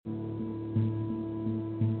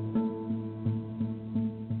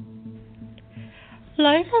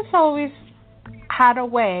Life has always had a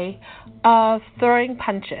way of throwing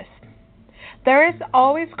punches. There is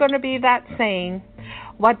always going to be that saying,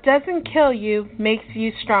 what doesn't kill you makes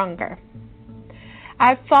you stronger.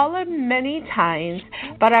 I've fallen many times,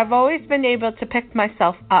 but I've always been able to pick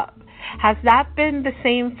myself up. Has that been the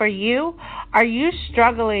same for you? Are you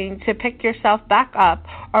struggling to pick yourself back up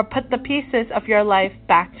or put the pieces of your life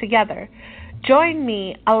back together? Join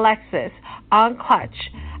me, Alexis, on Clutch,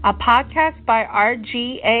 a podcast by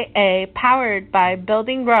RGAA powered by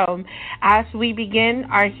Building Rome as we begin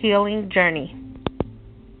our healing journey.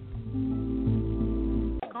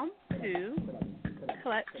 Welcome to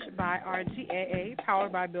Clutch by RGAA,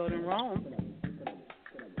 powered by Building Rome.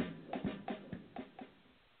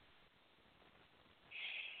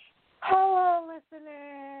 Hello,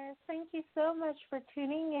 listeners. Thank you so much for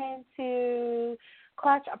tuning in to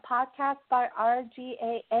Clutch, a podcast by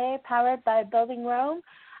RGAA, powered by Building Rome.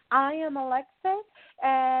 I am Alexis,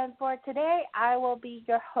 and for today, I will be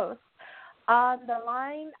your host. On the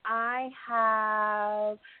line, I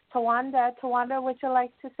have Tawanda. Tawanda, would you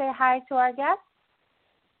like to say hi to our guests?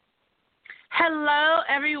 Hello,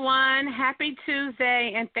 everyone. Happy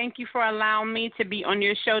Tuesday, and thank you for allowing me to be on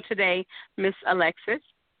your show today, Miss Alexis.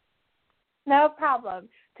 No problem.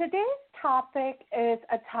 Today's topic is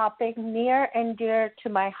a topic near and dear to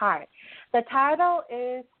my heart. The title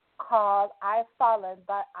is called I've Fallen,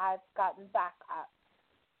 but I've Gotten Back Up.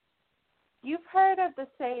 You've heard of the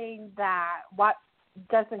saying that what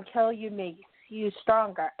doesn't kill you makes you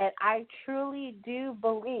stronger, and I truly do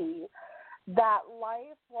believe that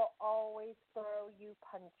life will always throw you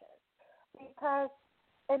punches because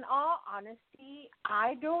in all honesty,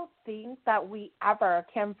 I don't think that we ever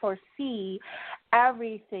can foresee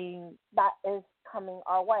everything that is coming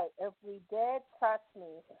our way. If we did, trust me,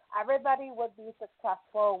 everybody would be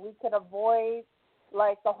successful. We could avoid,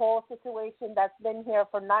 like, the whole situation that's been here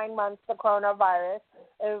for 9 months, the coronavirus.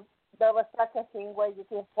 If there was such a thing where you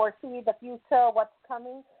can foresee the future, what's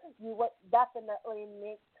coming, you would definitely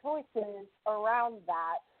make choices around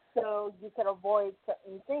that so you could avoid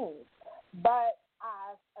certain things. But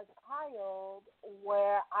as a child,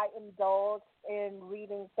 where I indulged in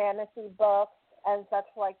reading fantasy books and such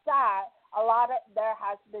like that, there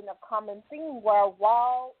has been a common theme where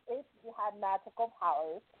while if you had magical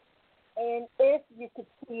powers and if you could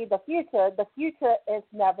see the future is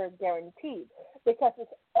never guaranteed because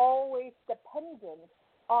it's always dependent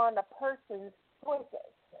on a person's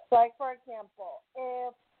choices. Like, for example,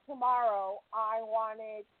 if tomorrow I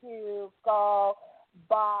wanted to go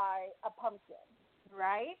buy a pumpkin,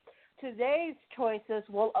 right? Today's choices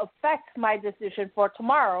will affect my decision for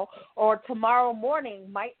tomorrow, or tomorrow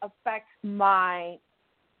morning might affect my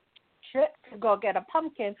trip to go get a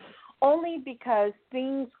pumpkin only because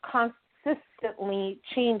things consistently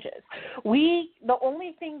changes. The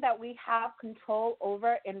only thing that we have control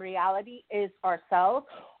over in reality is ourselves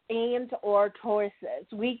and or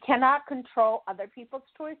choices. We cannot control other people's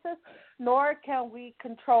choices, nor can we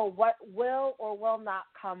control what will or will not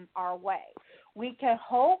come our way. We can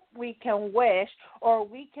hope, we can wish, or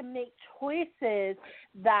we can make choices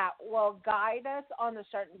that will guide us on a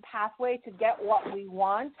certain pathway to get what we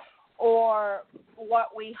want or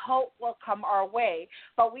what we hope will come our way.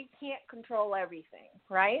 But we can't control everything,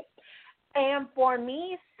 right? And for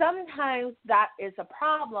me, sometimes that is a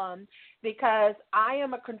problem because I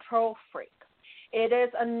am a control freak. It is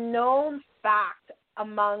a known fact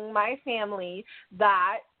among my family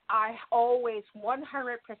that I always 100%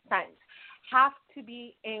 have to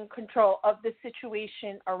be in control of the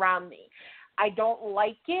situation around me. I don't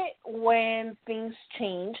like it when things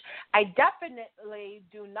change. I definitely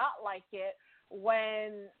do not like it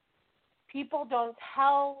when people don't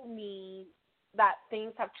tell me that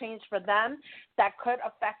things have changed for them that could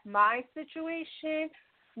affect my situation,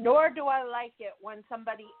 nor do I like it when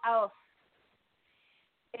somebody else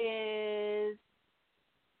is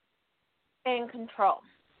in control.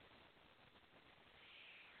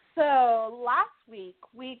 So last week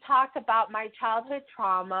we talked about my childhood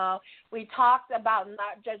trauma. We talked about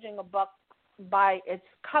not judging a book by its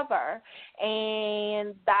cover,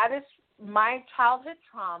 and that is my childhood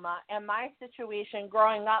trauma and my situation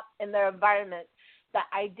growing up in the environment that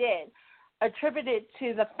I did, attributed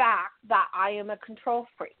to the fact that I am a control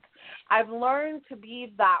freak. I've learned to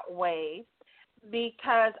be that way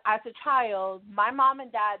because as a child, my mom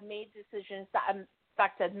and dad made decisions that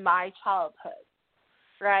affected my childhood,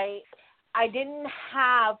 right? I didn't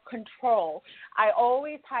have control. I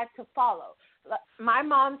always had to follow. My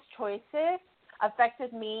mom's choices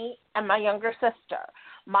affected me and my younger sister.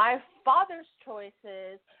 My father's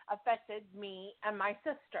choices affected me and my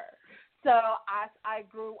sister. So as I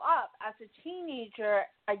grew up as a teenager,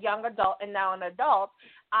 a young adult, and now an adult,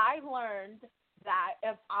 I learned that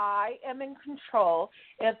if I am in control,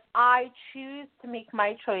 if I choose to make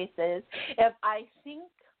my choices, if I think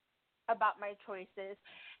about my choices,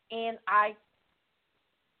 and I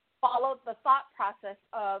follow the thought process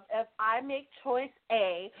of if I make choice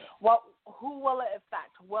A, who will it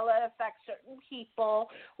affect? Will it affect certain people?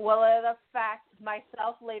 Will it affect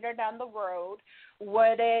myself later down the road?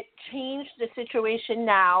 Would it change the situation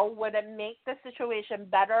now? Would it make the situation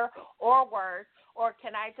better or worse? Or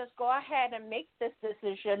can I just go ahead and make this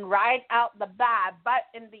decision, ride out the bad, but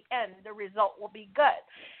in the end, the result will be good?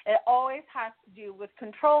 It always has to do with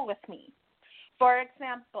control with me. For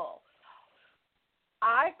example,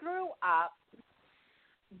 I grew up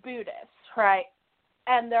Buddhist, right?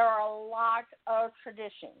 And there are a lot of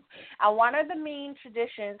traditions. And one of the main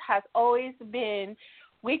traditions has always been,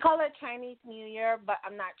 we call it Chinese New Year, but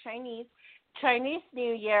I'm not Chinese. Chinese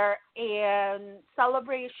New Year and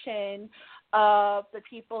celebration of the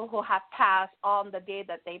people who have passed on the day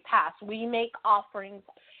that they pass. We make offerings.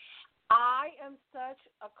 I am such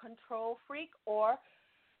a control freak or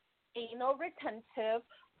anal retentive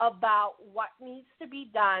about what needs to be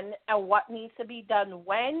done and what needs to be done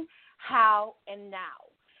when, how, and now.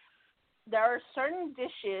 There are certain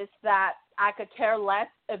dishes that I could care less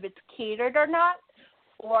if it's catered or not,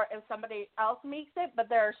 or if somebody else makes it, but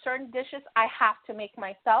there are certain dishes I have to make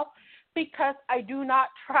myself because I do not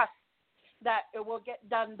trust that it will get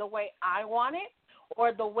done the way I want it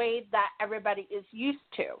or the way that everybody is used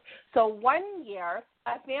to. So one year,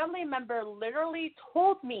 a family member literally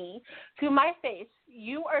told me to my face,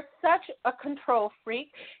 "You are such a control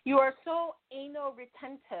freak. You are so anal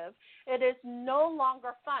retentive. It is no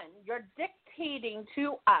longer fun. You're dictating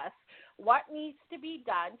to us what needs to be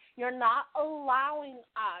done. You're not allowing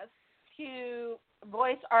us to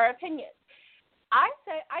voice our opinions." I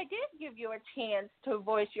said, I did give you a chance to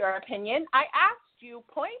voice your opinion. I asked you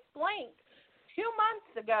point blank 2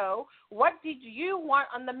 months ago, what did you want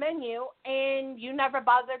on the menu, and you never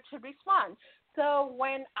bothered to respond. So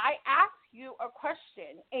when I ask you a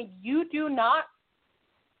question and you do not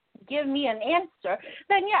give me an answer,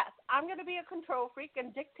 then yes, I'm going to be a control freak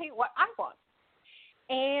and dictate what I want.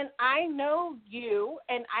 And I know you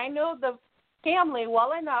and I know the family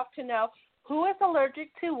well enough to know who is allergic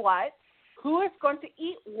to what, who is going to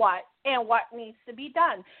eat what, and what needs to be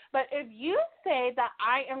done. But if you say that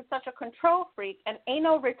I am such a control freak and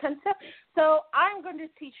anal retentive, so I'm going to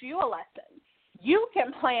teach you a lesson. You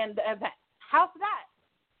can plan the event. How's that?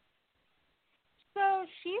 So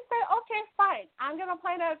she said, okay, fine. I'm going to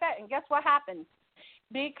plan an event. And guess what happened?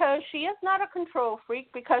 Because she is not a control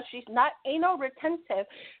freak, because she's not anal retentive,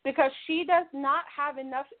 because she does not have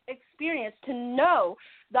enough experience to know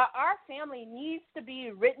that our family needs to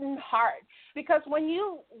be written hard. Because when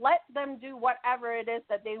you let them do whatever it is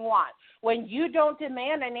that they want, when you don't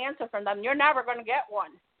demand an answer from them, you're never going to get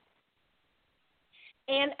one.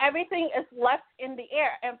 And everything is left in the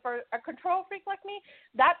air. And for a control freak like me,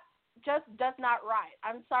 that just does not ride.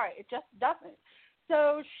 I'm sorry, it just doesn't.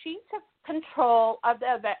 So she took control of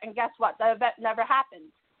the event, and guess what? The event never happened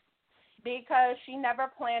because she never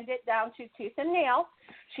planned it down to tooth and nail.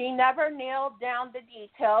 She never nailed down the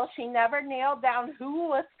details. She never nailed down who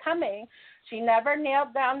was coming. She never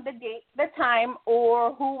nailed down the date, the time,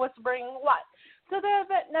 or who was bringing what. So the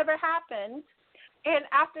event never happened. And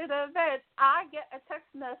after the event, I get a text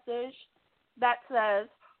message that says,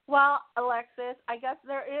 "Well, Alexis, I guess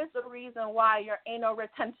there is a reason why you're anal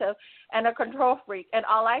retentive and a control freak." And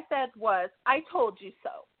all I said was, "I told you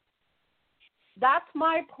so." That's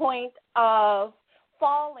my point of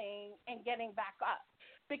falling and getting back up.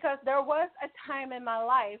 Because there was a time in my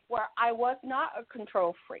life where I was not a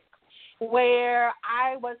control freak, where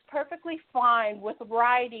I was perfectly fine with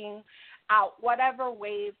riding out whatever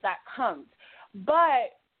wave that comes.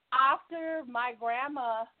 But after my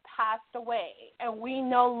grandma passed away and we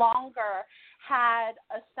no longer had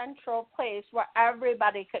a central place where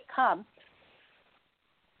everybody could come,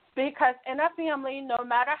 because in a family, no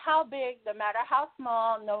matter how big, no matter how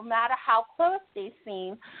small, no matter how close they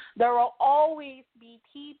seem, there will always be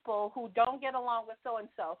people who don't get along with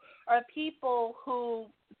so-and-so, or people who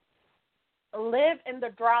live in the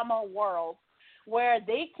drama world where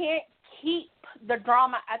they can't keep the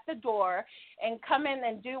drama at the door and come in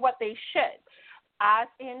and do what they should, as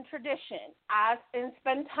in tradition, as in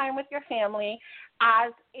spend time with your family,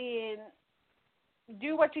 as in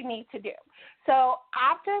do what you need to do. So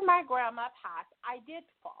after my grandma passed, I did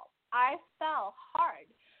fall. I fell hard.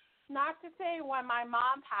 not to say when my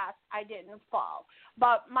mom passed, I didn't fall.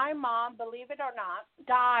 But my mom, believe it or not,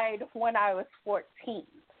 died when I was 14.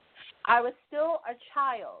 I was still a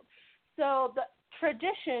child. So the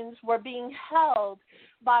traditions were being held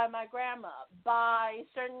by my grandma, by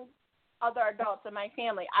certain other adults in my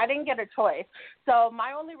family. I didn't get a choice. So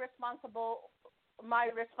my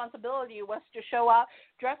responsibility was to show up,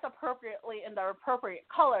 dress appropriately in the appropriate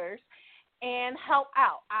colors, and help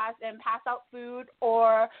out, as in pass out food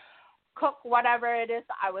or cook whatever it is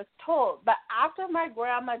I was told. But after my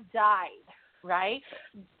grandma died, right,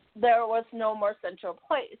 there was no more central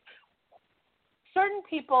place. Certain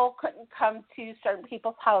people couldn't come to certain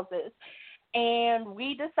people's houses, and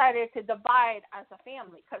we decided to divide as a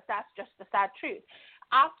family because that's just the sad truth.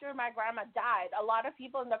 After my grandma died, a lot of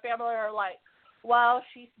people in the family are like, well,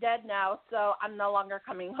 she's dead now, so I'm no longer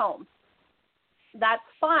coming home. That's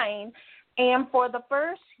fine. And for the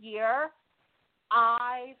first year,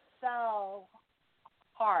 I fell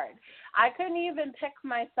hard. I couldn't even pick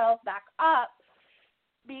myself back up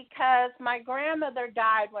because my grandmother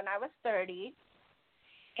died when I was 30.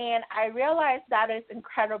 And I realized that is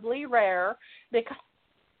incredibly rare because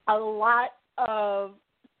a lot of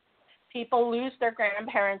people lose their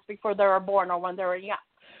grandparents before they were born or when they were young.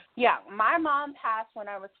 Yeah, my mom passed when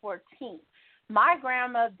I was 14. My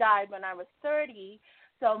grandma died when I was 30.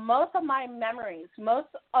 So most of my memories, most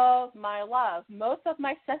of my love, most of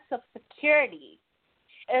my sense of security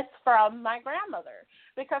is from my grandmother,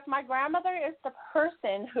 because my grandmother is the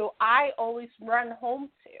person who I always run home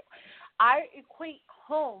to. I equate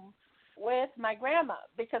home with my grandma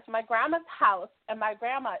because my grandma's house and my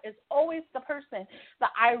grandma is always the person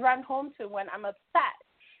that I run home to when I'm upset.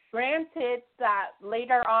 Granted that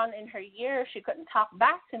later on in her years she couldn't talk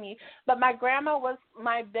back to me, but my grandma was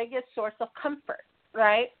my biggest source of comfort,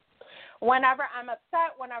 right? Whenever I'm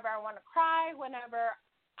upset, whenever I want to cry, whenever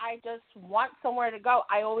I just want somewhere to go,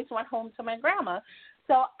 I always went home to my grandma.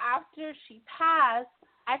 So after she passed,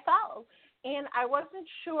 I fell. And I wasn't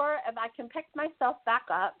sure if I can pick myself back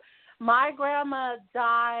up. My grandma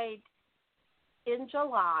died in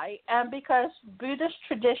July, and because Buddhist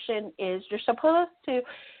tradition is you're supposed to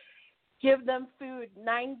give them food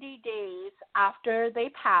 90 days after they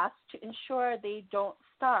pass to ensure they don't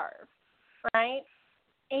starve, right?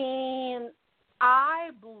 And I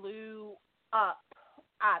blew up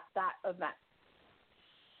at that event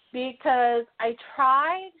because I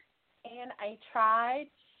tried and I tried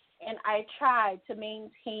and I tried to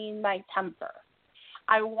maintain my temper.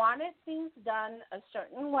 I wanted things done a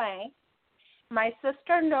certain way. My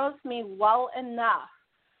sister knows me well enough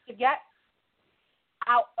to get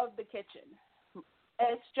out of the kitchen.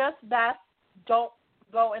 It's just best don't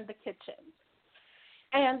go in the kitchen.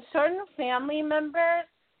 And certain family members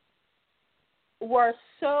were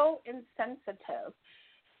so insensitive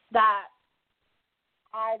that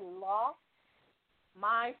I lost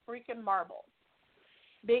my freaking marbles.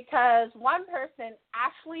 Because one person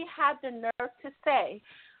actually had the nerve to say,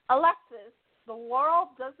 Alexis, the world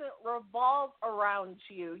doesn't revolve around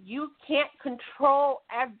you. You can't control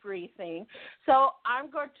everything. So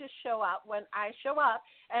I'm going to show up when I show up.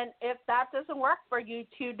 And if that doesn't work for you,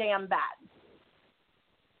 too damn bad.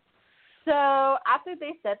 So after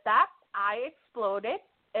they said that, I exploded.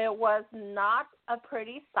 It was not a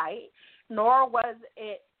pretty sight, nor was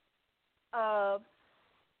it a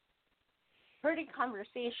pretty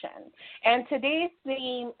conversation. And today's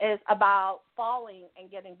theme is about falling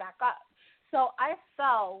and getting back up. So I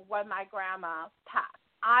fell when my grandma passed.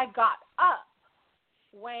 I got up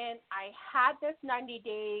when I had this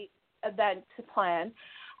 90-day event to plan,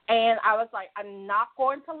 and I was like, I'm not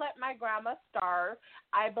going to let my grandma starve.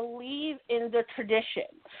 I believe in the tradition.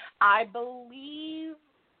 I believe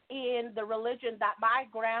in the religion that my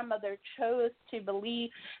grandmother chose to believe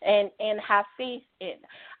in and have faith in.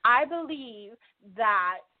 I believe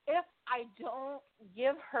that if I don't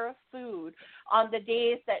give her food on the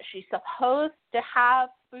days that she's supposed to have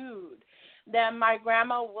food, then my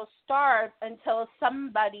grandma will starve until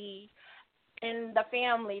somebody in the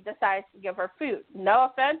family decides to give her food. No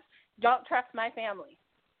offense, don't trust my family.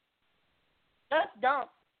 Just don't.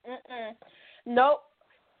 Nope.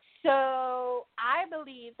 So I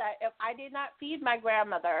believe that if I did not feed my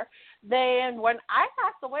grandmother, then when I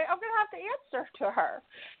pass away, I'm going to have to answer to her.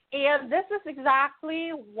 And this is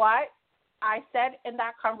exactly what I said in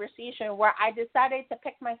that conversation where I decided to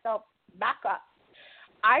pick myself back up.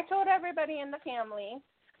 I told everybody in the family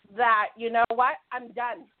that, you know what, I'm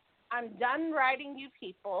done. I'm done writing you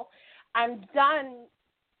people. I'm done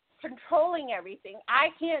controlling everything. I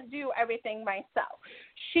can't do everything myself.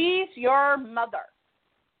 She's your mother,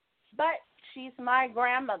 but she's my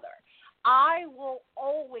grandmother. I will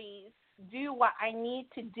always do what I need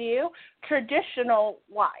to do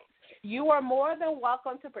traditional-wise. You are more than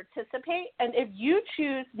welcome to participate, and if you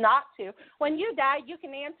choose not to, when you die, you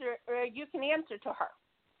can answer to her.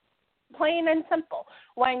 Plain and simple.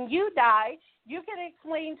 When you die, you can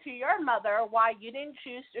explain to your mother why you didn't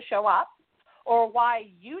choose to show up, or why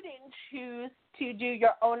you didn't choose to do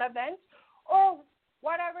your own events, or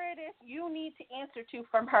whatever it is you need to answer to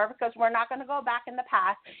from her, because we're not going to go back in the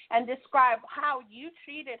past and describe how you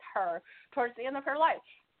treated her towards the end of her life.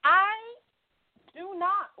 I do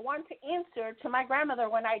not want to answer to my grandmother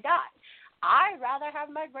when I die. I'd rather have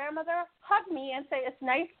my grandmother hug me and say, it's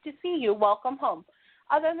nice to see you, welcome home.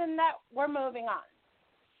 Other than that, we're moving on.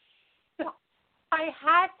 So I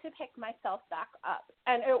had to pick myself back up,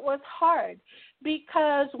 and it was hard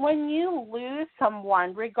because when you lose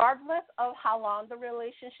someone, regardless of how long the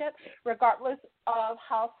relationship, regardless of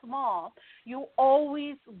how small, you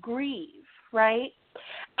always grieve, right?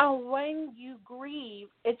 And when you grieve,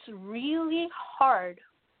 it's really hard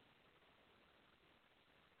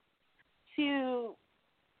to,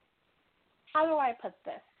 how do I put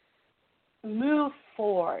this? Move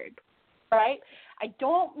forward, right? I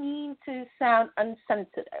don't mean to sound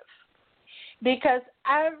insensitive because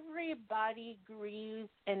everybody grieves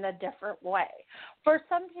in a different way. For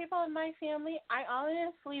some people in my family, I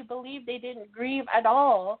honestly believe they didn't grieve at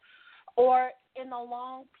all or in a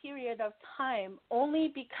long period of time,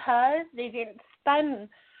 only because they didn't spend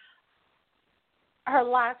her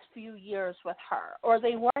last few years with her, or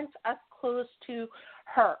they weren't as close to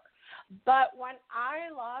her. But when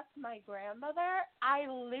I lost my grandmother, I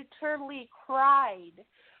literally cried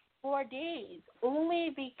for days, only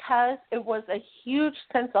because it was a huge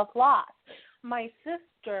sense of loss. My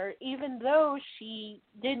sister, even though she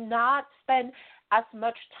did not spend as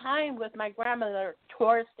much time with my grandmother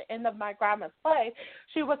towards the end of my grandma's life,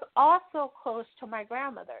 she was also close to my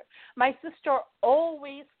grandmother. My sister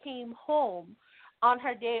always came home on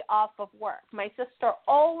her day off of work. My sister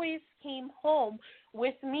always came home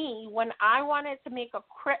with me when I wanted to make a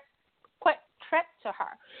quick trip to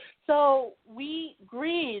her. So we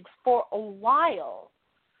grieved for a while.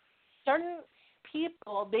 Certain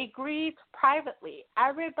people, they grieve privately.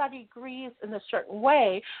 Everybody grieves in a certain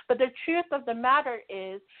way, but the truth of the matter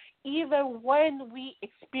is, even when we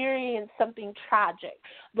experience something tragic,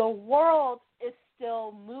 the world is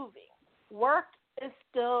still moving. Work is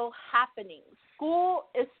still happening. School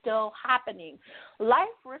is still happening. Life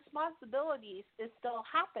responsibilities is still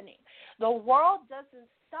happening. The world doesn't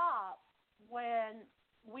stop when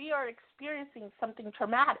we are experiencing something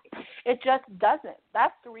traumatic. It just doesn't.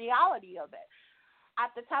 That's the reality of it. At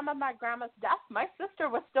the time of my grandma's death, my sister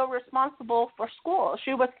was still responsible for school.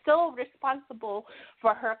 She was still responsible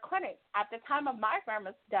for her clinic. At the time of my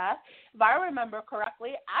grandma's death, if I remember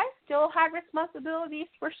correctly, I still had responsibilities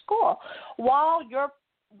for school.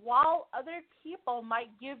 While other people might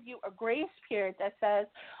give you a grace period that says,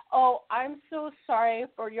 oh, I'm so sorry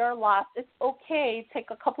for your loss, it's okay, take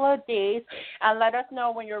a couple of days and let us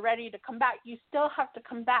know when you're ready to come back, you still have to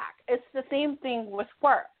come back. It's the same thing with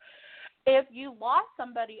work. If you lost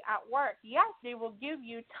somebody at work, yes, they will give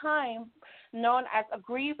you time known as a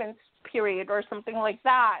grievance period or something like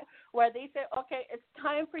that, where they say, okay, it's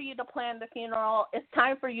time for you to plan the funeral. It's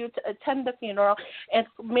time for you to attend the funeral. It's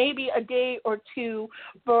maybe a day or two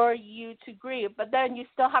for you to grieve, but then you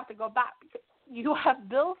still have to go back because you have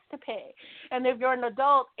bills to pay. And if you're an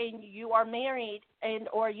adult and you are married and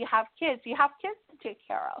or you have kids to take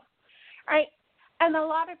care of, right? And a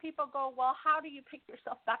lot of people go, well, how do you pick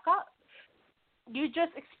yourself back up? You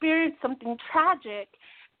just experienced something tragic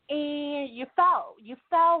and you fell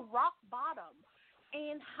rock bottom.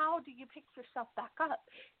 And how do you pick yourself back up?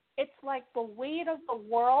 It's like the weight of the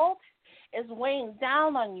world is weighing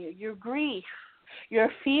down on you. Your grief, your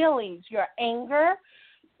feelings, your anger,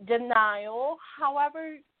 denial,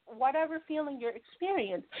 whatever feeling you're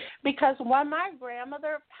experiencing. Because when my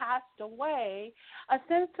grandmother passed away, a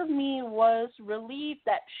sense of me was relieved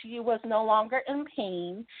that she was no longer in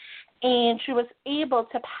pain and she was able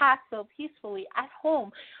to pass so peacefully at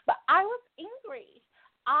home. But I was angry.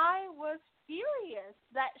 I was furious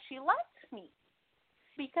that she left me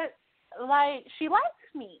because, she left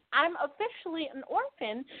me. I'm officially an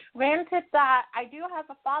orphan. Granted that I do have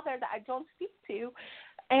a father that I don't speak to,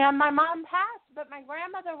 and my mom passed, but my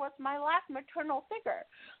grandmother was my last maternal figure.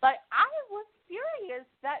 I was furious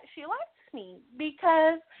that she left me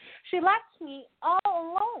because she left me all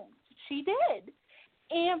alone. She did.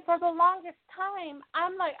 And for the longest time,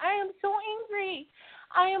 I'm like, I am so angry.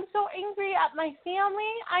 I am so angry at my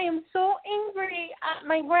family. I am so angry at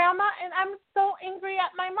my grandma, and I'm so angry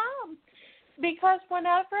at my mom Because when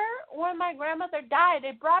my grandmother died,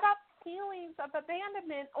 it brought up feelings of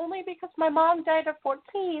abandonment only because my mom died at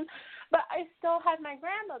 14, but I still had my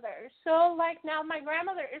grandmother. So, like, now my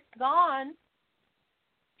grandmother is gone,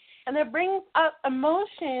 and it brings up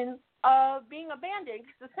emotions of being abandoned,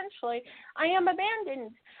 because essentially I am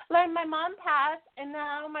abandoned. Like, my mom passed, and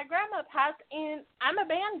now my grandma passed, and I'm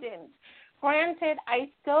abandoned. Granted, I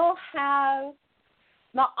still have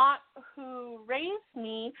the aunt who raised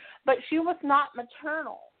me, but she was not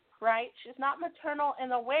maternal, right? She's not maternal in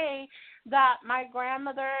the way that my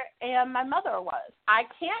grandmother and my mother was. I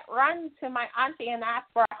can't run to my auntie and ask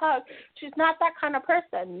for a hug. She's not that kind of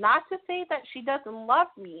person. Not to say that she doesn't love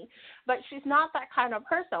me, but she's not that kind of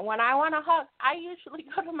person. When I want a hug, I usually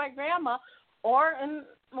go to my grandma, or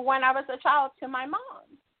when I was a child, to my mom.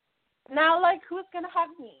 Now, like, who's going to hug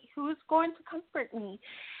me? Who's going to comfort me?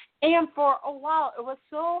 And for a while, it was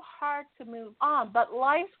so hard to move on. But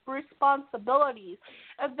life's responsibilities,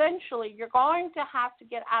 eventually you're going to have to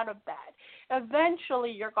get out of bed.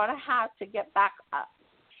 Eventually you're going to have to get back up.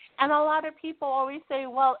 And a lot of people always say,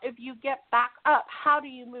 well, if you get back up, how do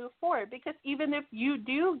you move forward? Because even if you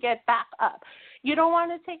do get back up, you don't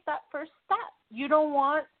want to take that first step. You don't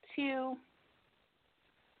want to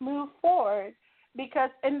move forward,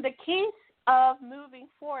 because in the case of moving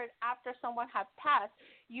forward after someone has passed,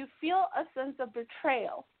 you feel a sense of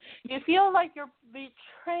betrayal. You feel like you're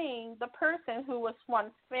betraying the person who was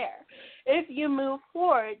once there. If you move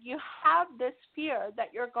forward, you have this fear that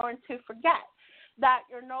you're going to forget, that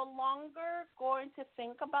you're no longer going to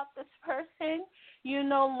think about this person. You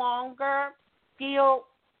no longer feel,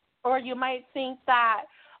 or you might think that,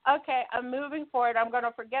 okay, I'm moving forward, I'm going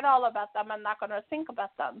to forget all about them, I'm not going to think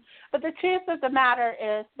about them. But the truth of the matter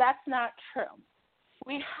is that's not true.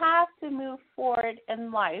 We have to move forward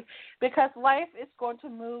in life, because life is going to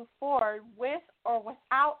move forward with or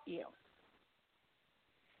without you.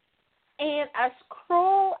 And as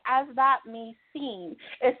cruel as that may seem,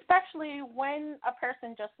 especially when a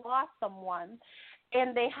person just lost someone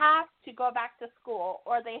and they have to go back to school,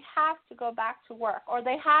 or they have to go back to work, or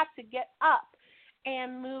they have to get up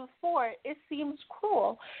and move forward, it seems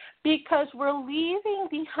cruel, because we're leaving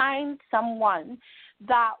behind someone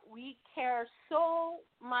that we care so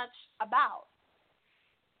much about.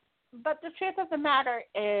 But the truth of the matter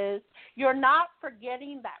is, you're not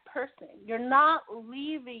forgetting that person. You're not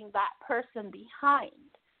leaving that person behind.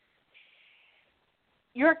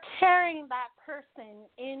 You're carrying that person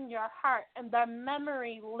in your heart, and the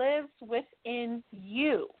memory lives within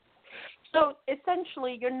you. So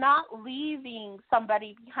essentially, you're not leaving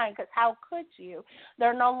somebody behind, because how could you?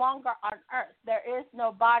 They're no longer on earth. There is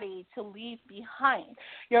no body to leave behind.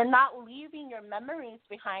 You're not leaving your memories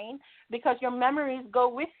behind, because your memories go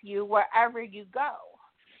with you wherever you go.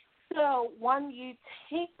 So when you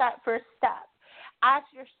take that first step, as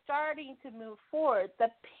you're starting to move forward, the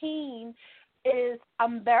pain is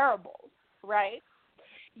unbearable, right?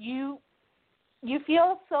 You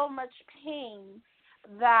feel so much pain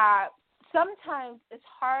that sometimes it's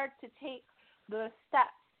hard to take the steps,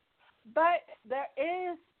 but there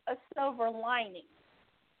is a silver lining,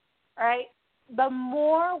 right? The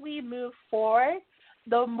more we move forward,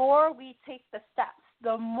 the more we take the steps,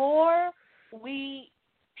 the more we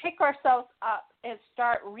pick ourselves up and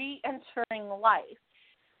start re-entering life,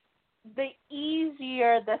 the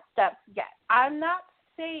easier the steps get. I'm not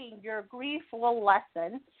saying your grief will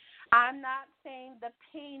lessen. I'm not saying the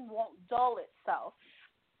pain won't dull itself.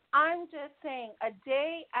 I'm just saying a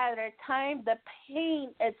day at a time, the pain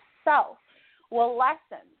itself will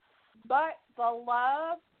lessen. But the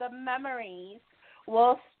love, the memories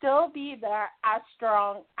will still be there as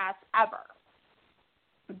strong as ever.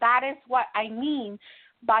 That is what I mean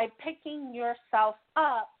by picking yourself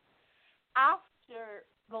up after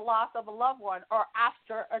the loss of a loved one or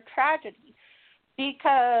after a tragedy.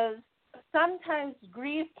 Because sometimes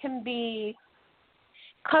grief can be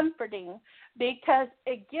comforting, because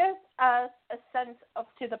it gives us a sense of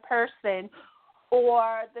to the person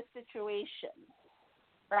or the situation,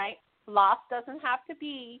 right? Loss doesn't have to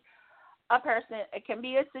be a person. It can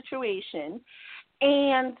be a situation.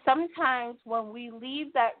 And sometimes when we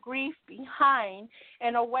leave that grief behind,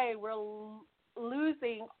 in a way, we're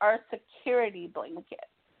losing our security blanket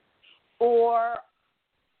or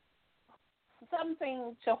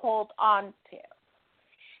something to hold on to.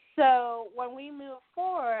 So when we move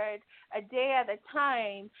forward a day at a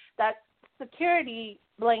time, that security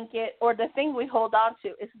blanket or the thing we hold on to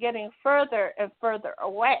is getting further and further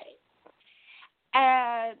away.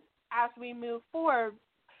 And as we move forward,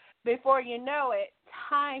 before you know it,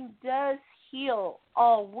 time does heal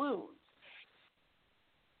all wounds.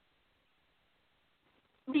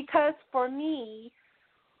 because for me,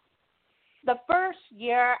 the first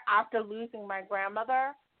year after losing my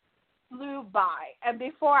grandmother flew by, and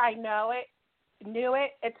before I knew it,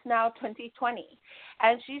 it's now 2020,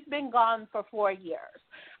 and she's been gone for 4 years.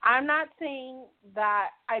 I'm not saying that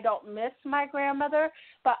I don't miss my grandmother,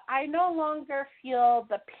 but I no longer feel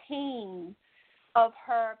the pain of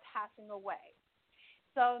her passing away.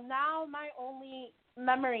 So now my only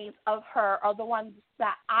memories of her are the ones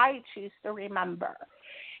that I choose to remember.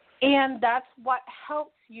 And that's what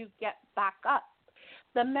helps you get back up.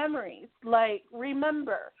 The memories, like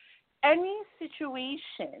remember any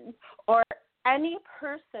situation or any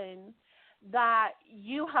person that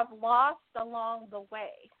you have lost along the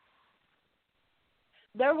way.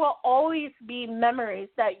 There will always be memories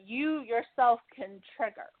that you yourself can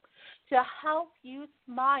trigger to help you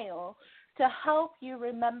smile, to help you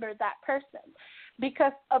remember that person.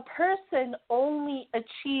 Because a person only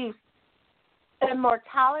achieves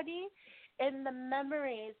immortality in the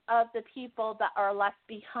memories of the people that are left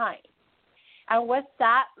behind. And with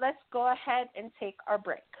that, let's go ahead and take our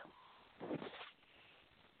break.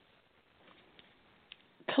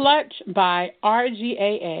 Clutch by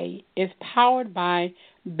RGAA is powered by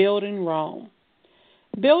Building Rome.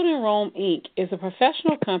 Building Rome, Inc. is a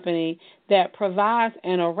professional company that provides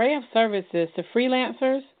an array of services to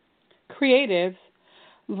freelancers, creatives,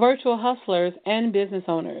 virtual hustlers, and business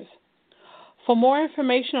owners. For more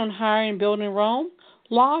information on hiring Building Rome,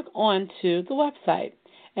 log on to the website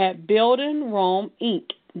at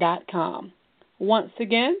buildingromeinc.com. Once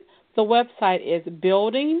again, the website is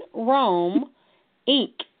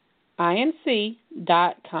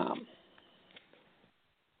buildingromeinc.com.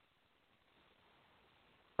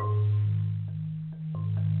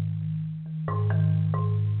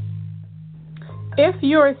 If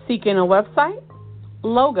you're seeking a website,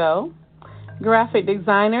 logo, graphic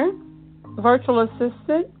designer, virtual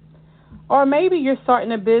assistant, or maybe you're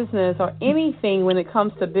starting a business or anything when it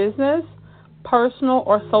comes to business, personal,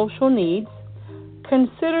 or social needs,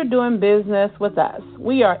 consider doing business with us.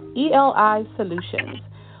 We are ELI Solutions.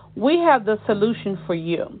 We have the solution for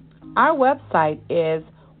you. Our website is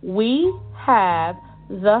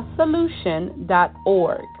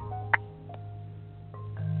wehavethesolution.org.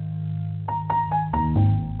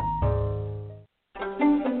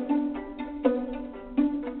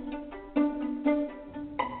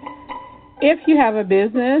 If you have a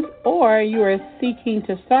business or you are seeking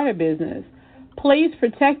to start a business, please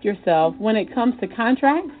protect yourself when it comes to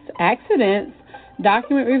contracts, accidents,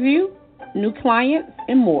 document review, new clients,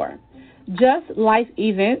 and more. Just Life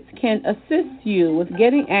Events can assist you with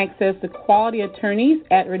getting access to quality attorneys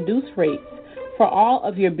at reduced rates for all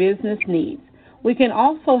of your business needs. We can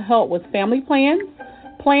also help with family plans,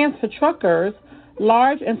 plans for truckers,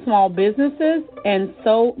 large and small businesses, and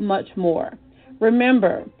so much more.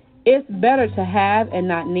 Remember, it's better to have and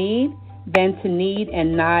not need than to need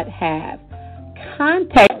and not have.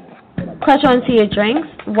 Contact. Clutch onto your drinks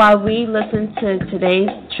while we listen to today's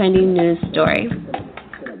trending news story.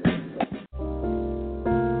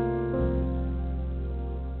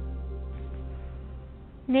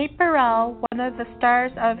 Nate Burrell, one of the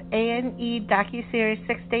stars of A&E docuseries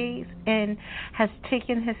 6 Days In, has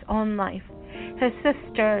taken his own life. His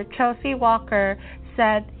sister, Chelsea Walker,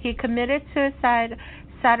 said he committed suicide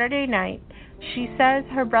Saturday night. She says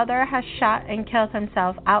her brother has shot and killed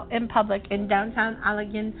himself out in public in downtown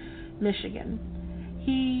Allegan, Michigan.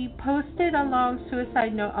 He posted a long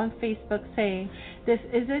suicide note on Facebook saying, "This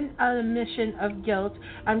isn't a admission of guilt.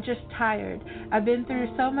 I'm just tired. I've been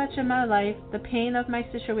through so much in my life. The pain of my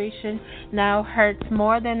situation now hurts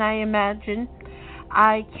more than I imagined.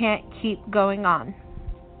 I can't keep going on."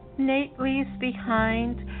 Nate leaves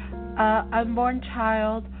behind an unborn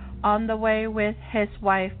child on the way with his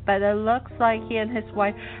wife, but it looks like he and his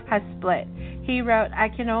wife have split. He wrote, "I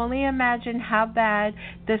can only imagine how bad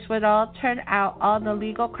this would all turn out, all the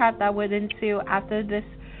legal crap that would ensue after this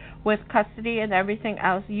with custody and everything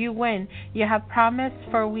else. You win. You have promised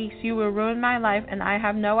for weeks you will ruin my life, and I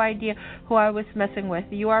have no idea who I was messing with.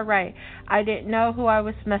 You are right. I didn't know who I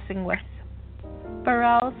was messing with."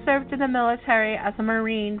 Burrell served in the military as a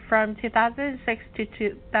Marine from 2006 to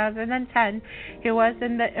 2010. He was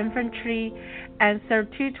in the infantry and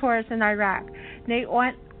served 2 tours in Iraq. Nate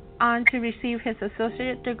went on to receive his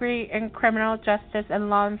associate degree in criminal justice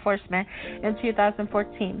and law enforcement in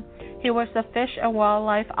 2014. He was a fish and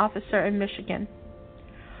wildlife officer in Michigan.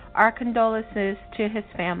 Our condolences to his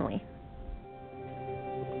family.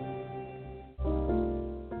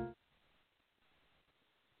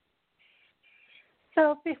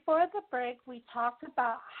 So before the break, we talked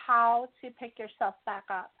about how to pick yourself back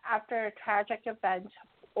up after a tragic event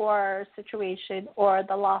or situation or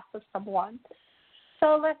the loss of someone.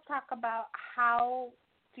 So let's talk about how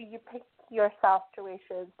do you pick yourself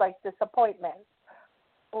situations like disappointments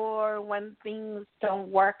or when things don't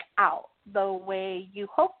work out the way you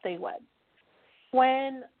hope they would.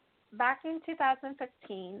 When back in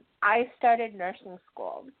 2015, I started nursing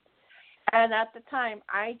school. And at the time,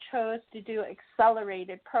 I chose to do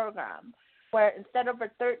accelerated program where instead of a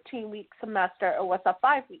 13-week semester, it was a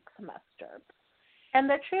 5-week semester. And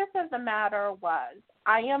the truth of the matter was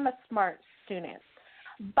I am a smart student,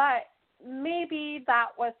 but maybe that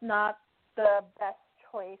was not the best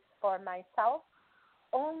choice for myself,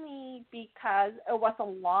 only because it was a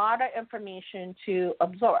lot of information to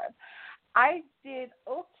absorb. I did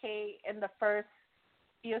okay in the first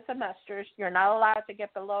few semesters. You're not allowed to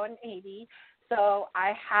get below an 80, so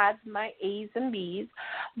I had my A's and B's,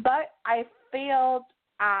 but I failed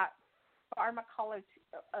at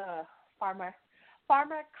pharmacology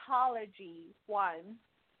 1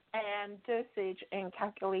 and dosage and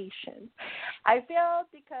calculation. I failed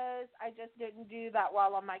because I just didn't do that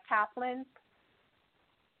well on my Kaplan,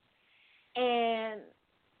 and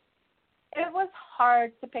it was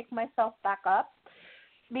hard to pick myself back up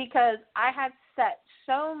because I had set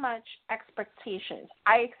so much expectations.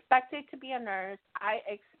 I expected to be a nurse. I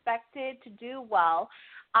expected to do well.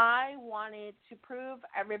 I wanted to prove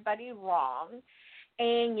everybody wrong,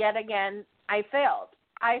 and yet again, I failed.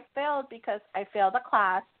 I failed because I failed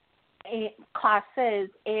classes,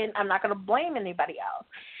 and I'm not going to blame anybody else.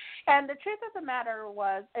 And the truth of the matter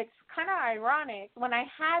was, it's kind of ironic. When I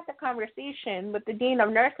had the conversation with the dean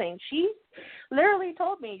of nursing, she literally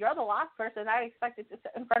told me, "You're the last person I expected to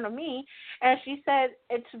sit in front of me." And she said,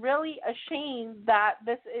 "It's really a shame that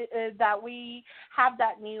that we have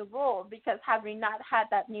that new rule, because had we not had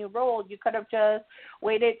that new rule, you could have just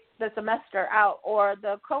waited the semester out or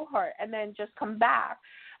the cohort and then just come back.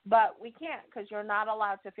 But we can't, because you're not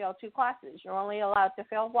allowed to fail 2 classes. You're only allowed to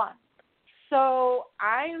fail 1." So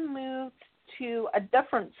I moved to a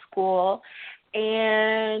different school,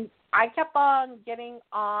 and I kept on getting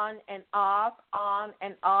on and off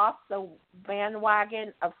the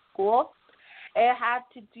bandwagon of school. It had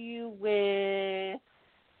to do with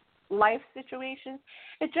life situations.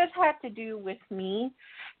 It just had to do with me,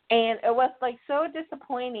 and it was like so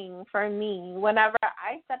disappointing for me whenever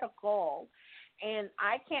I set a goal and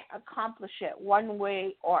I can't accomplish it one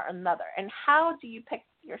way or another. And how do you pick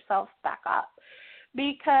yourself back up?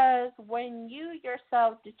 Because when you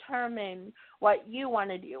yourself determine what you want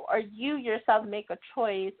to do, or you yourself make a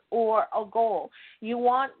choice or a goal, you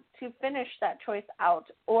want to finish that choice out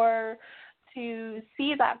or to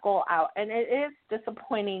see that goal out. And it is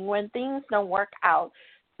disappointing when things don't work out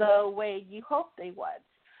the way you hope they would.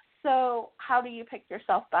 So how do you pick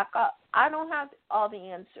yourself back up? I don't have all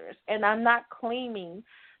the answers, and I'm not claiming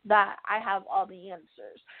that I have all the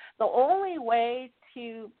answers. The only way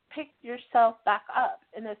to pick yourself back up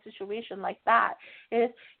in a situation like that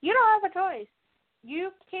is you don't have a choice.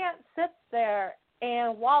 You can't sit there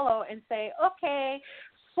and wallow and say, okay,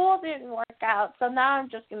 school didn't work out, so now I'm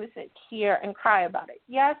just going to sit here and cry about it.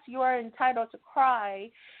 Yes, you are entitled to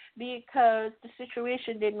cry because the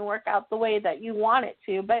situation didn't work out the way that you want it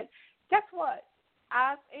to. But guess what?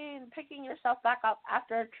 As in picking yourself back up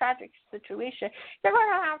after a tragic situation, you're going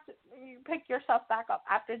to have to pick yourself back up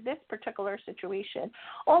after this particular situation,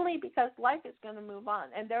 only because life is going to move on,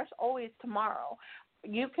 and there's always tomorrow.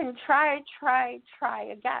 You can try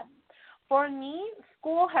again. For me,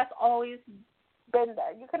 school has always been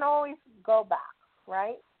there. You can always go back,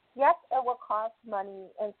 right? Yes, it will cost money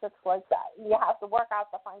and such like that. You have to work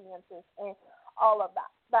out the finances and all of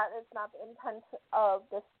that. That is not the intent of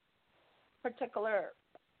this particular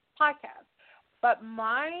podcast. But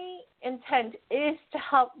my intent is to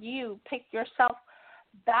help you pick yourself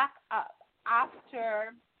back up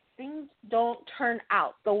after things don't turn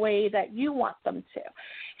out the way that you want them to.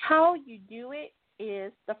 How you do it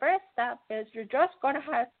is, the first step is you're just going to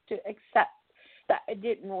have to accept that it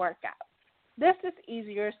didn't work out. This is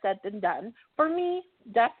easier said than done. For me,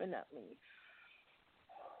 definitely.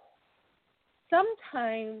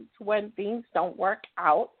 Sometimes when things don't work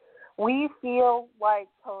out, we feel like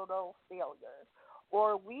total failures,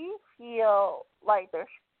 or we feel like there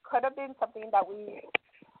could have been something that we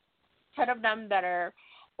could have done better,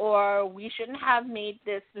 or we shouldn't have made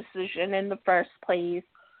this decision in the first place,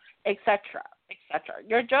 etc., etc.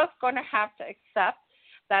 You're just going to have to accept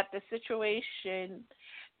that the situation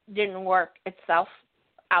didn't work itself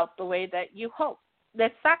out the way that you hope. The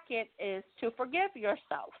second is to forgive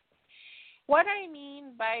yourself. What I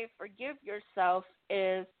mean by forgive yourself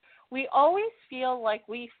is We always feel like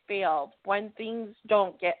we failed when things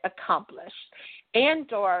don't get accomplished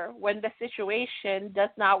and or when the situation does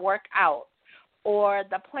not work out or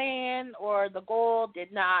the plan or the goal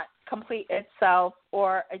did not complete itself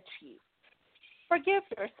or achieve. Forgive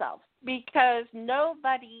yourself because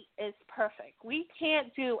nobody is perfect. We can't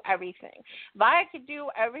do everything. If I could do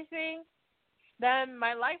everything, then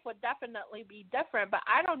my life would definitely be different, but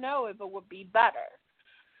I don't know if it would be better.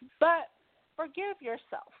 But forgive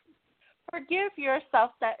yourself. Forgive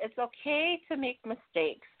yourself that it's okay to make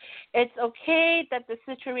mistakes. It's okay that the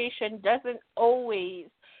situation doesn't always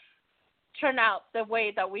turn out the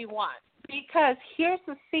way that we want. Because here's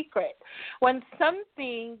the secret. When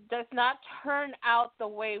something does not turn out the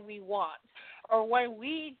way we want, or when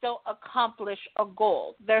we don't accomplish a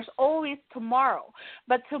goal, there's always tomorrow.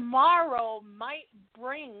 But tomorrow might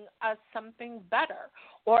bring us something better,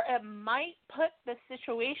 or it might put the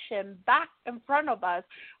situation back in front of us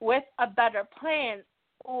with a better plan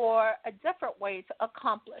or a different way to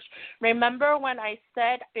accomplish. Remember when I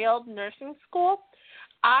said failed nursing school?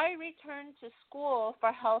 I returned to school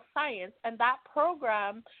for health science, and that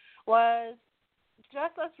program was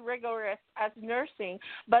just as rigorous as nursing,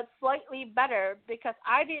 but slightly better because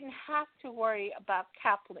I didn't have to worry about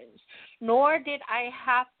Kaplans, nor did I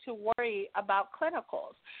have to worry about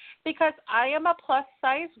clinicals, because I am a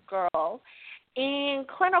plus-size girl, and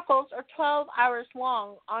clinicals are 12 hours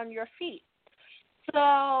long on your feet. So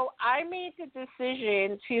I made the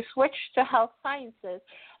decision to switch to health sciences,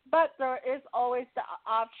 but there is always the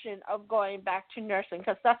option of going back to nursing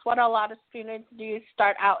because that's what a lot of students do,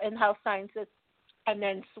 start out in health sciences and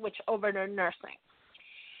then switch over to nursing.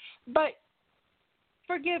 But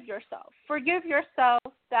forgive yourself. Forgive yourself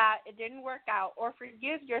that it didn't work out, or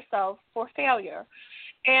forgive yourself for failure.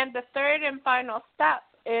 And the third and final step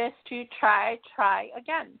is to try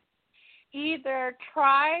again. Either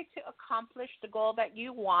try to accomplish the goal that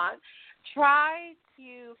you want, try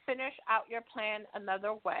to finish out your plan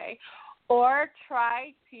another way, or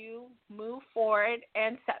try to move forward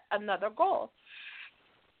and set another goal.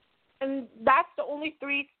 And that's the only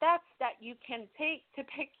 3 steps that you can take to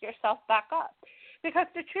pick yourself back up. Because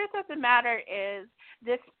the truth of the matter is,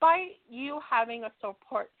 despite you having a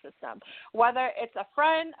support system, whether it's a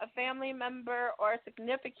friend, a family member, or a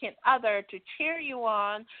significant other to cheer you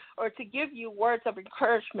on or to give you words of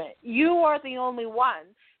encouragement, you are the only one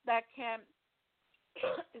that can,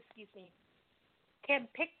 can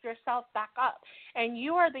pick yourself back up. And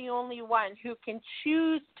you are the only one who can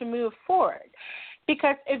choose to move forward.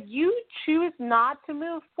 Because if you choose not to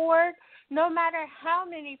move forward, no matter how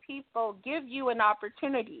many people give you an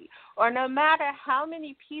opportunity, or no matter how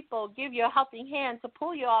many people give you a helping hand to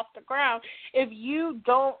pull you off the ground, if you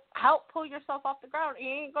don't help pull yourself off the ground, it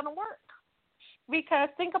ain't going to work. Because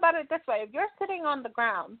think about it this way. If you're sitting on the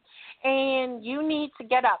ground and you need to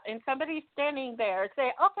get up and somebody's standing there,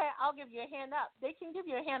 say, okay, I'll give you a hand up. They can give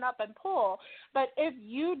you a hand up and pull. But if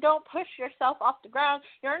you don't push yourself off the ground,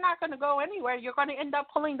 you're not going to go anywhere. You're going to end up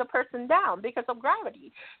pulling the person down because of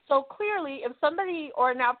gravity. So clearly, if somebody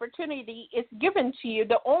or an opportunity is given to you,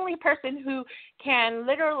 the only person who can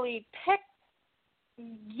literally pick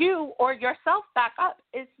you or yourself back up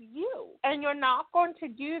is you. And you're not going to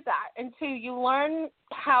do that until you learn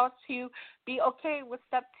how to be okay with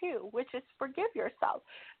step 2, which is forgive yourself.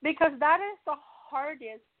 Because that is the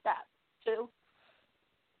hardest step to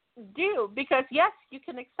do. Because, yes, you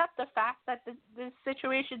can accept the fact that the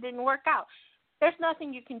situation didn't work out. There's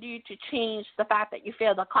nothing you can do to change the fact that you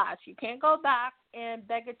failed a class. You can't go back and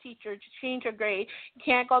beg a teacher to change your grade. You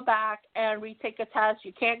can't go back and retake a test.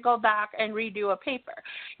 You can't go back and redo a paper.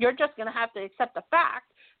 You're just going to have to accept the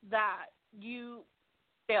fact that you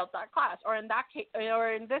failed that class, or in that case,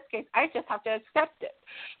 or in this case, I just have to accept it.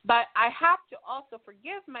 But I have to also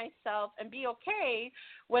forgive myself and be okay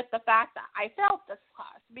with the fact that I failed this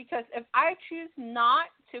class. Because if I choose not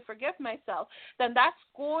to forgive myself, then that's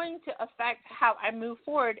going to affect how I move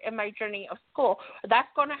forward in my journey of school. That's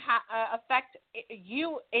going to affect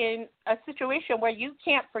you in a situation where you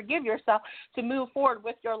can't forgive yourself to move forward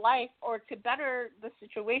with your life, or to better the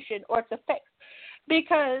situation, or to fix.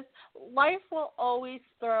 Because life will always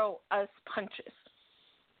throw us punches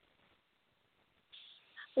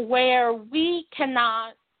where we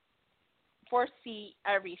cannot foresee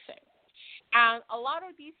everything. And a lot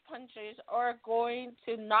of these punches are going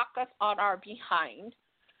to knock us on our behind,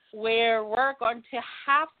 where we're going to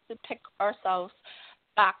have to pick ourselves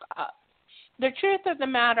back up. The truth of the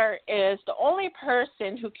matter is, the only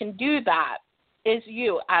person who can do that is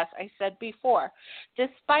you, as I said before.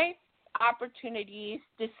 Despite opportunities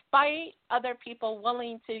despite other people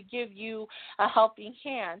willing to give you a helping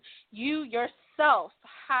hand. You yourself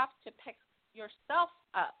have to pick yourself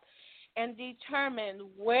up and determine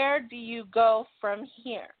where do you go from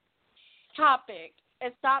here. Topic,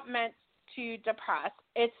 it's not meant to depress,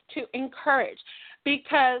 it's to encourage,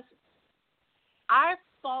 because I've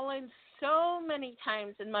fallen so many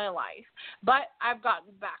times in my life, but I've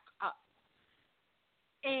gotten back up.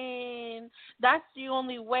 And that's the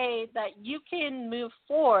only way that you can move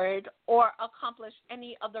forward or accomplish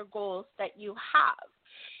any other goals that you have.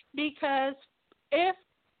 Because if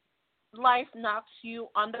life knocks you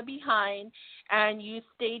on the behind and you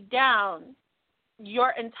stay down,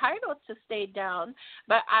 you're entitled to stay down,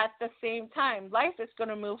 but at the same time, life is going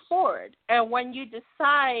to move forward. And when you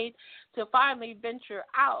decide to finally venture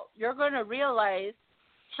out, you're going to realize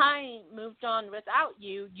time moved on without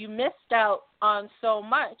you. You missed out on so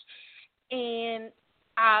much. And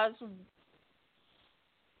as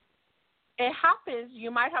it happens,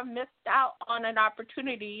 you might have missed out on an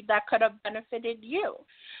opportunity that could have benefited you.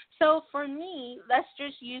 So for me, let's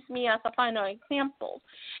just use me as a final example.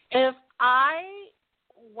 If I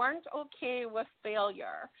weren't okay with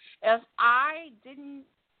failure, if I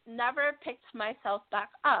never picked myself back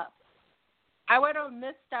up, I would have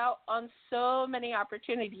missed out on so many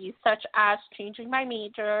opportunities, such as changing my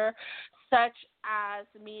major, such as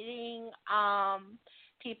meeting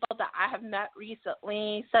people that I have met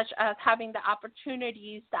recently, such as having the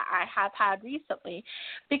opportunities that I have had recently.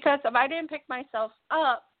 Because if I didn't pick myself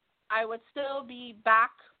up, I would still be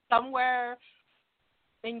back somewhere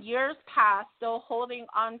in years past, still holding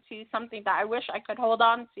on to something that I wish I could hold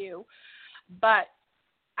on to, but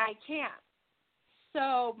I can't.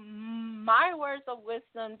 So my words of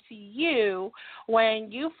wisdom to you, when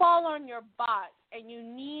you fall on your butt and you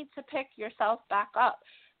need to pick yourself back up,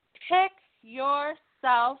 pick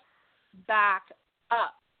yourself back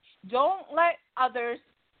up. Don't let others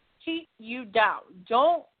keep you down.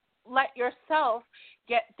 Don't let yourself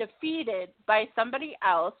get defeated by somebody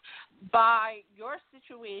else, by your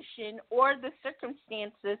situation or the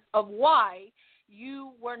circumstances of why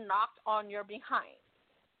you were knocked on your behind.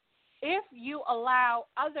 If you allow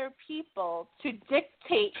other people to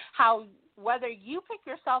dictate whether you pick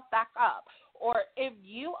yourself back up, or if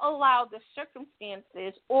you allow the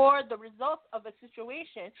circumstances or the results of a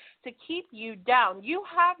situation to keep you down, you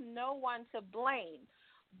have no one to blame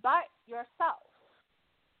but yourself.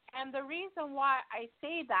 And the reason why I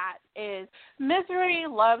say that is misery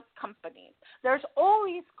loves company. There's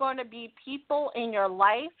always going to be people in your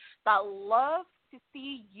life that love to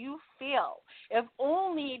see you fail, if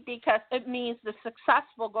only because it means the success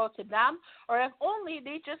will go to them, or if only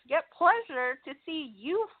they just get pleasure to see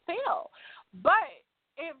you fail. But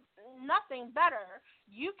if nothing better,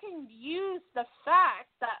 you can use the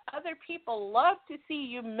fact that other people love to see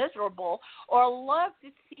you miserable or love to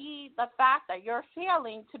see the fact that you're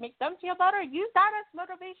failing to make them feel better. Use that as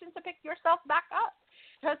motivation to pick yourself back up,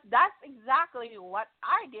 because that's exactly what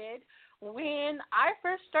I did when I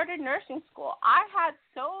first started nursing school. I had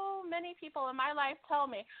so many people in my life tell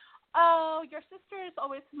me, oh, your sister is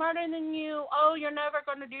always smarter than you. Oh, you're never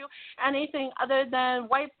going to do anything other than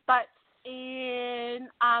wipe butts in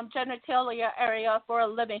genitalia area for a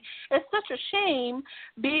living. It's such a shame,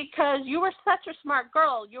 because you were such a smart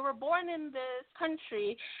girl. You were born in this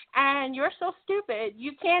country and you're so stupid.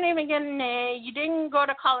 You can't even get an A. You didn't go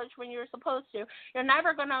to college when you were supposed to. You're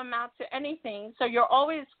never going to amount to anything. So you're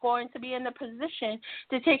always going to be in the position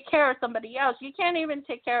to take care of somebody else. You can't even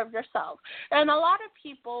take care of yourself. And a lot of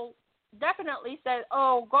people definitely said,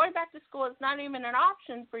 oh, going back to school is not even an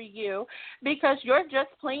option for you because you're just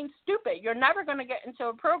plain stupid. You're never going to get into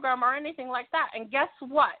a program or anything like that. And guess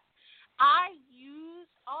what? I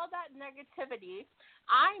used all that negativity.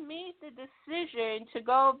 I made the decision to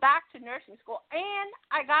go back to nursing school, and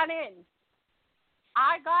I got in.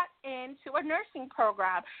 I got into a nursing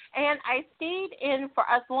program, and I stayed in for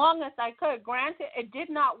as long as I could. Granted, it did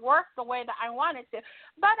not work the way that I wanted to,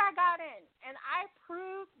 but I got in, and I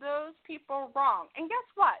proved those people wrong. And guess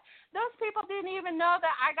what? Those people didn't even know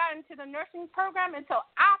that I got into the nursing program until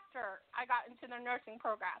after I got into the nursing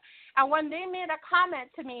program. And when they made a comment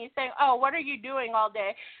to me saying, oh, what are you doing all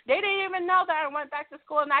day? They didn't even know that I went back to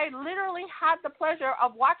school, and I literally had the pleasure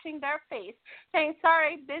of watching their face saying,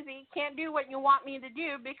 sorry, busy, can't do what you want me to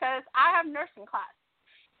do because I have nursing class.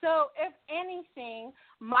 So if anything,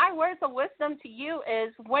 my words of wisdom to you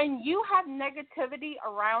is when you have negativity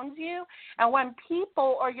around you and when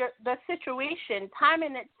people or the situation time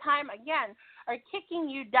and time again are kicking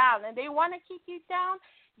you down and they want to keep you down,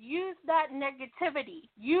 use that negativity.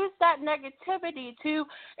 Use that negativity to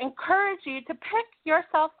encourage you to pick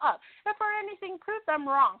yourself up. If for anything, prove them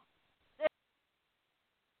wrong.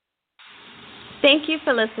 Thank you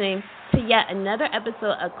for listening to yet another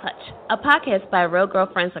episode of Clutch, a podcast by Real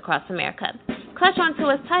Girlfriends across America. Clutch onto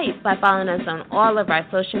us tight by following us on all of our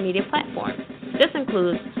social media platforms. This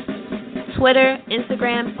includes Twitter,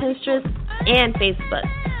 Instagram, Pinterest, and Facebook.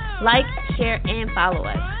 Like, share, and follow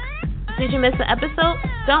us. Did you miss an episode?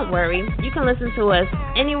 Don't worry. You can listen to us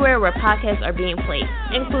anywhere where podcasts are being played,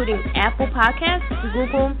 including Apple Podcasts,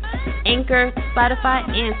 Google, Anchor, Spotify,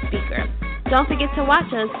 and Speaker. Don't forget to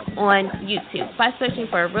watch us on YouTube by searching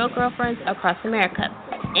for Real Girlfriends Across America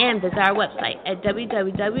and visit our website at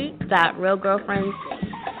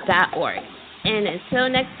www.realgirlfriends.org. And until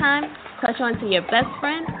next time, clutch on to your best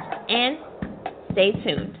friend and stay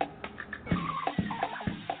tuned.